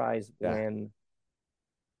sure, surprise yeah. when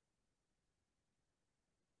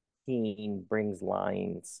Keen brings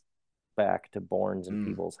lines back to Bourne's and Mm,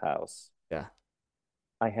 Peebles' house. yeah.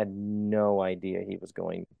 I had no idea he was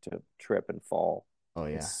going to trip and fall Oh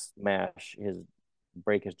and yeah. smash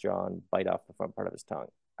break his jaw and bite off the front part of his tongue.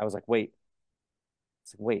 I was like, wait,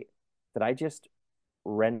 did I just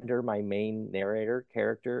render my main narrator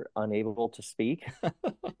character unable to speak?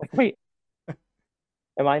 Like, wait,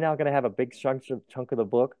 am I now going to have a big chunk of the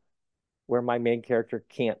book where my main character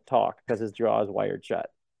can't talk because his jaw is wired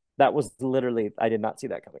shut? That was literally, I did not see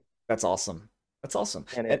that coming. That's awesome. That's awesome.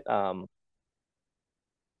 And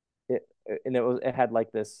And it it had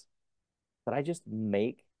like this, did I just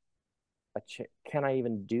make can I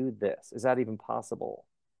even do this? Is that even possible?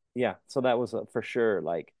 Yeah, so that was for sure.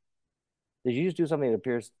 Like, did you just do something that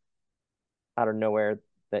appears out of nowhere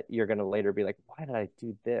that you're going to later be like, why did I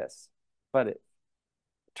do this? But it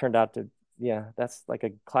turned out to, yeah, that's like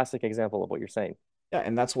a classic example of what you're saying. yeah,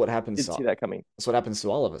 and that's what happens Didn't to see that coming. that's what happens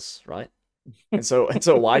to all of us, right? And so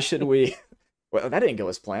why should we? Well, that didn't go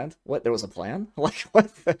as planned. What? There was a plan? Like what?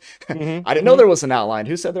 Mm-hmm, I didn't know mm-hmm. there was an outline.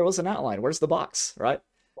 Who said there was an outline? Where's the box? Right?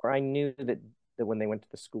 Or I knew that when they went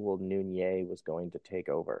to the school, Noonier was going to take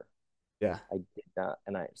over. Yeah. I did not,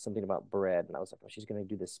 and I something about bread, and I was like, oh, she's going to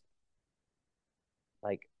do this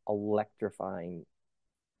like electrifying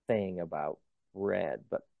thing about bread,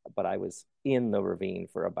 but I was in the ravine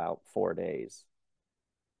for about 4 days,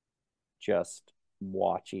 just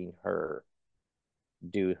watching her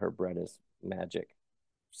do her bread as magic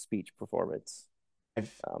speech performance.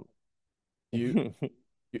 If Um, you,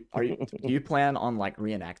 do you plan on like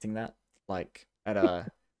reenacting that, like at a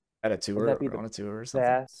wouldn't tour that be or the on a tour or something?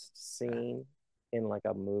 best Yeah. scene in like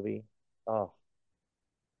a movie? Oh,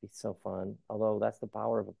 it's so fun. Although that's the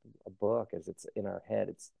power of a book, is it's in our head.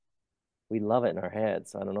 It's we love it in our head.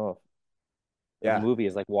 So I don't know if a Yeah, movie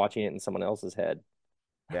is like watching it in someone else's head.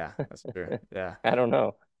 yeah, that's true. Yeah. I don't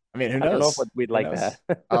know. I mean, who I don't know if knows? we'd Who like that.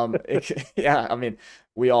 knows? Yeah, I mean,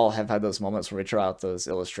 we all have had those moments where we try out those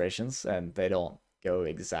illustrations and they don't go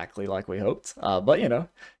exactly like we hoped. But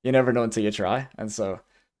you never know until you try. And so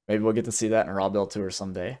maybe we'll get to see that in a Raw Bill tour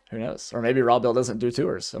someday. Who knows? Or maybe Raw Bill doesn't do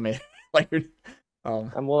tours. I mean, like,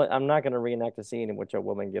 um, I'm not going to reenact a scene in which a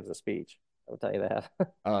woman gives a speech. I'll tell you that.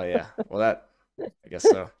 oh yeah. Well, I guess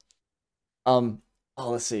so. Um,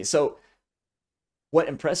 oh, let's see. So what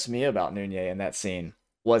impressed me about Nunez in that scene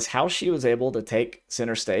was how she was able to take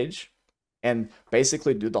center stage and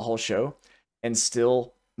basically do the whole show and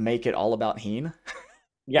still make it all about Heen.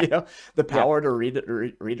 Yeah, The yeah, power to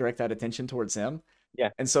redirect that attention towards him. yeah,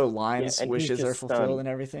 And so yeah. Lion's And he's wishes are just fulfilled stunned. and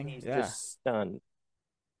everything. He's Yeah. just stunned.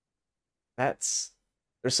 That's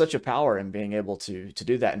there's such a power in being able to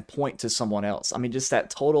do that and point to someone else. I mean, just that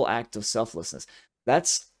total act of selflessness.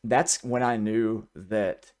 That's when I knew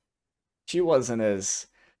that she wasn't as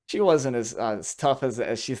as tough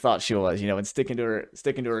as she thought she was, and sticking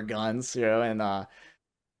to her guns,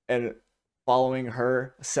 and following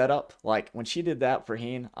her setup. Like when she did that for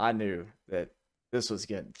Heen, I knew that this was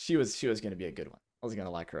good. She was going to be a good one. I was going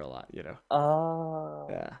to like her a lot. Oh,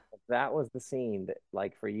 Yeah. that was the scene that,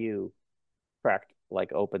 like, for you, cracked,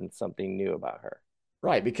 like, opened something new about her.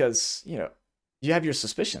 Right, because, you have your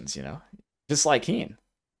suspicions, just like Heen,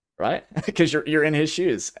 right? Because you're in his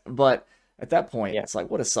shoes. But at that point, Yeah. it's like,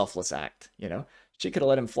 what a selfless act. She could have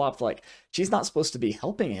let him flop. Like, she's not supposed to be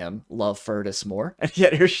helping him love Furtis more, and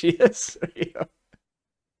yet here she is.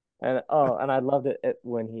 And I loved it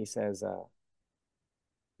when he says,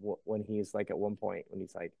 when he's like, at one point when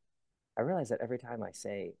he's like, I realize that every time I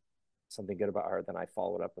say something good about her, then I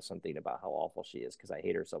follow it up with something about how awful she is because I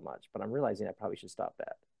hate her so much. But I'm realizing I probably should stop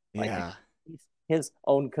that. Like, Yeah, his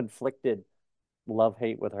own conflicted love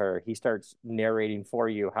hate with her. He starts narrating for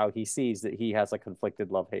you how he sees that he has a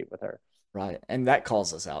conflicted love hate with her. right. And that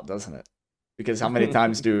calls us out, doesn't it? Because how many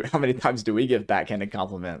times do we give backhanded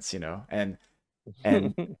compliments, and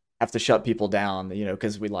have to shut people down,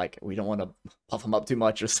 because we don't want to puff them up too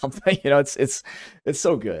much or something. It's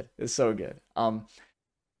so good. It's so good.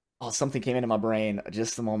 Oh, something came into my brain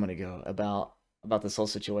just a moment ago about this whole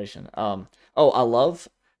situation. Oh, I love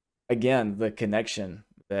again the connection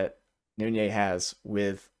that Nunez has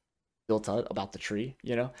with Bill Tutt about the tree,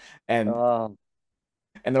 and um,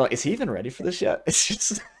 and they're like, is he even ready for this yet?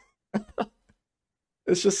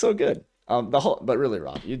 It's just so good. But really,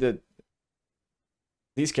 Rob, you did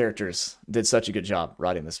these characters did such a good job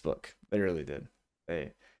writing this book. They really did.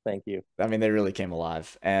 They, Thank you. I mean, they really came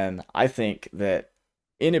alive, and I think that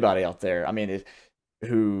anybody out there, I mean,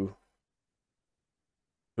 who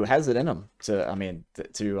who has it in them to, I mean,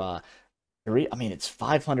 to read. I mean, it's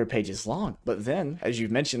 500 pages long, but then, as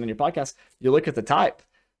you've mentioned in your podcast, you look at the type,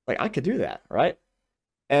 like I could do that, right?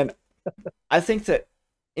 And I think that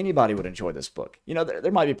anybody would enjoy this book.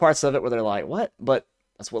 There might be parts of it where they're like, "What?" But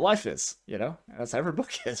that's what life is. That's how every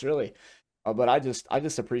book is, really. But I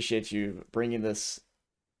just appreciate you bringing this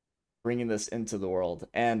into the world,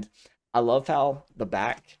 and I love how the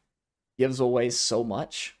back gives away so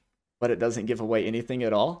much, but it doesn't give away anything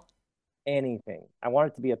at all. Anything. I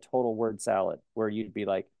want it to be a total word salad where you'd be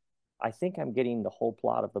like, I think I'm getting the whole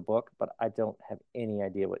plot of the book, but I don't have any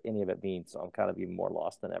idea what any of it means. So I'm kind of even more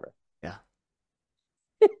lost than ever. Yeah.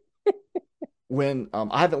 When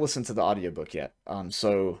I haven't listened to the audiobook yet,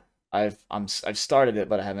 so I've started it,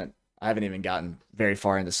 but I haven't even gotten very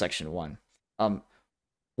far into section one. Um,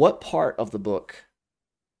 what part of the book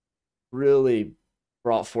really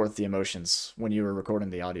brought forth the emotions when you were recording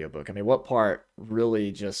the audiobook? I mean, what part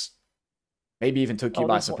really just maybe even took you Oh,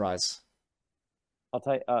 by there's one. surprise? I'll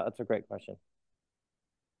tell you, that's a great question.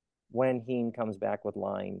 When Heen comes back with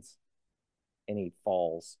lines and he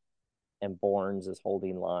falls, and Borns is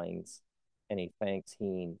holding lines, and he thanks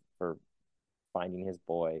Heen for finding his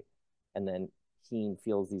boy, and then Heen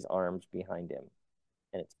feels these arms behind him,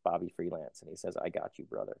 and it's Bobby Freelance, and he says, "I got you,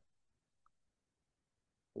 brother."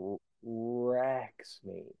 Wrecks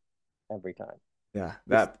me every time. Yeah,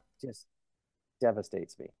 Just that just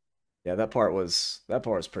devastates me. yeah, that part was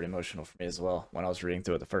pretty emotional for me as well when I was reading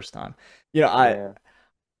through it the first time. You know, I Yeah.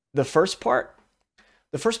 the first part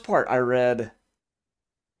the first part I read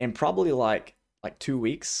in probably like 2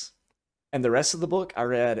 weeks, and the rest of the book I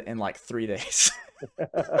read in like 3 days.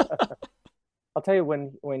 I'll tell you,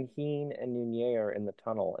 when Heen and Nunez are in the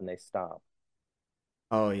tunnel and they stop,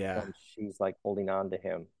 Oh yeah, and she's like holding on to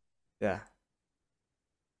him, yeah,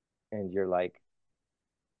 and you're like,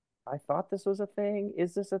 I thought this was a thing.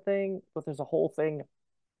 Is this a thing? But there's a whole thing,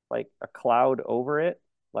 like a cloud over it.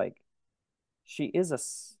 Like, she is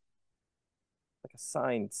like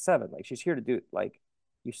assigned seven. Like she's here to do like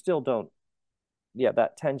you still don't, yeah,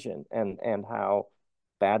 that tension and how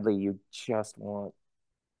badly you just want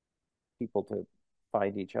people to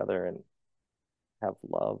find each other and have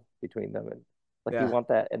love between them, and like you Yeah. want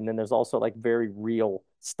that, and then there's also like very real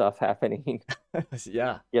stuff happening.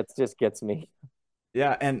 Yeah. It just gets me.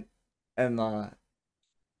 Yeah, and and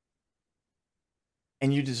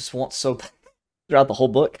you just want so throughout the whole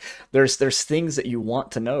book, there's things that you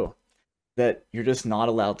want to know that you're just not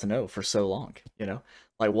allowed to know for so long, you know?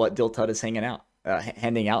 Like what Diltud is hanging out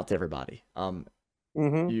handing out to everybody.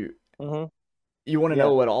 Mm-hmm. You Mm-hmm. you want to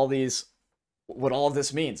know Yeah. what all of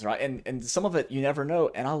this means, right? And some of it you never know,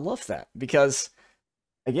 and I love that because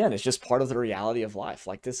again, it's just part of the reality of life.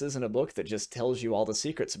 Like this isn't a book that just tells you all the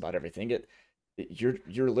secrets about everything.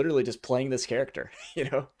 You're literally just playing this character, you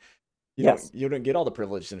know? Yes. You don't get all the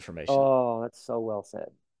privileged information. Oh, that's so well said.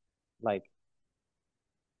 Like,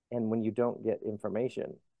 and when you don't get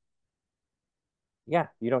information, yeah,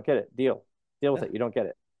 you don't get it. Deal with Yeah. it. You don't get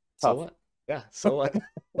it. So Tough. what? Yeah, so what?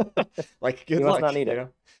 Like good You must luck, not need you it. know?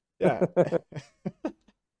 Yeah.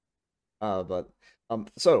 But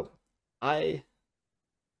so I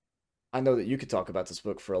I know that you could talk about this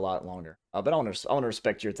book for a lot longer. But I want to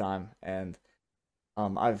respect your time and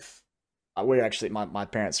I've we're actually my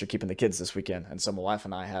parents are keeping the kids this weekend, and so my wife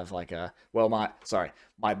and I have like a well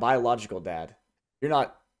my biological dad. You're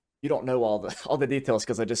not you don't know all the details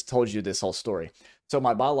because I just told you this whole story. So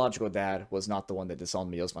my biological dad was not the one that disowned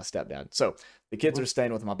me; it was my stepdad. So the kids Mhm. are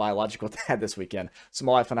staying with my biological dad this weekend. So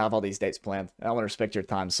my wife and I have all these dates planned, and I want to respect your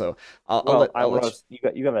time. So Well, I I'll let want you.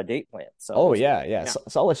 to. You have a date plan, so Oh let's yeah, yeah. yeah, So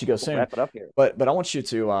I'll let you go we'll soon. wrap it up here. But I want you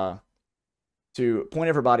to point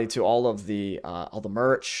everybody to all the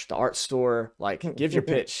merch, the art store. Like, give your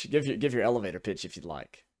pitch, give your elevator pitch if you'd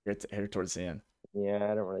like. Here towards the end. Yeah,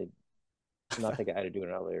 I don't really not think I had to do an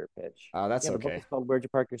elevator pitch. That's Yeah, the book okay. is called Where'd You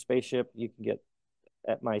Park Your Spaceship. You can get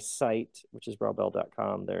at my site, which is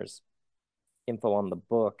browbell.com. There's info on the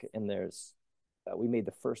book, and there's we made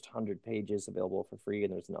the first 100 pages available for free,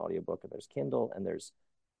 and there's an audiobook, and there's Kindle, and there's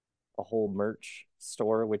a whole merch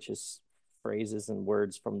store, which is phrases and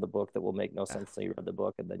words from the book that will make no Yeah, sense until you read the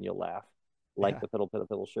book, and then you'll laugh. Like yeah, the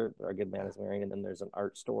Piddle shirt that Our Good Man yeah. is wearing, and then there's an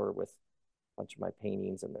art store with a bunch of my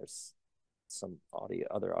paintings, and there's some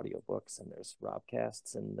other audio books, and there's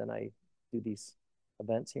Robcasts, and then I do these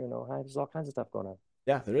events here in Ohio. There's all kinds of stuff going on.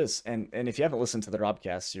 Yeah, there is. And if you haven't listened to the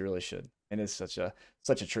Robcast, you really should. And it's such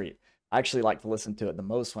a treat. I actually like to listen to it the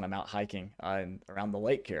most when I'm out hiking around the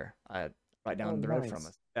lake here, right Oh, down the road from nice.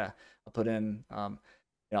 us. Yeah, I put in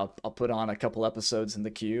I'll put on a couple episodes in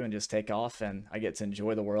the queue and just take off, and I get to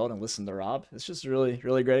enjoy the world and listen to Rob. It's just a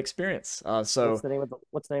really great experience. What's the name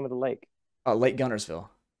of the lake? Lake Gunnersville,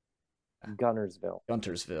 Gunnersville.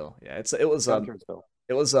 Guntersville. Yeah, Guntersville.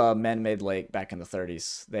 it was a man-made lake back in the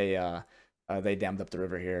 30s. They dammed up the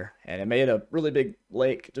river here, and it made a really big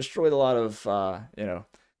lake, destroyed a lot of a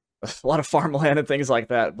lot of farmland and things like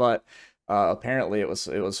that. But apparently, it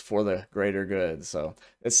was for the greater good. So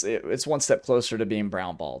it's one step closer to being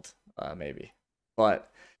brown bald, maybe. But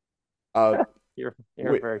uh, You're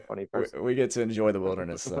a we, very funny person. we get to enjoy the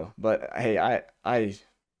wilderness, though. But hey, I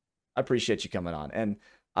appreciate you coming on, and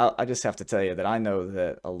I just have to tell you that I know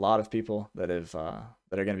that a lot of people that are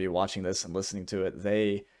going to be watching this and listening to it,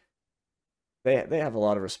 they have a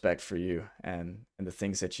lot of respect for you and the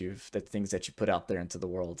things that you put out there into the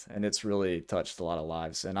world, and it's really touched a lot of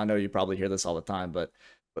lives. And I know you probably hear this all the time, but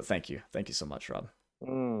thank you so much, Rob.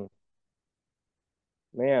 Mm,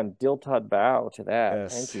 man, Diltad bow to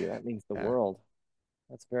that. Thank Yes, you. That means the yeah, world.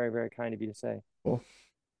 That's very, very kind of you to say. well.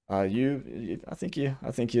 I think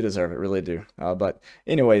you deserve it, really do. But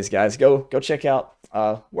anyways, guys, go check out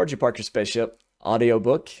Where'd You Park Your Spaceship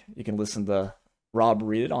audiobook. You can listen to Rob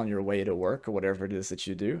read it on your way to work or whatever it is that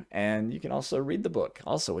you do, and you can also read the book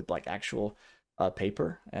also with like actual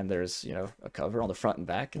paper, and there's a cover on the front and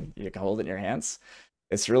back, and you can hold it in your hands.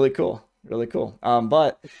 It's really cool, really cool.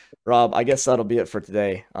 But Rob, I guess that'll be it for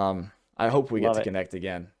today. I hope we get Love to it. connect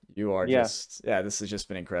again. You are Yeah. just yeah, this has just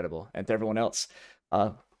been incredible, and to everyone else.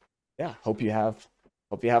 Uh, yeah, hope you have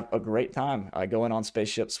a great time going on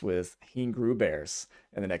spaceships with Heen Bears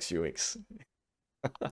in the next few weeks.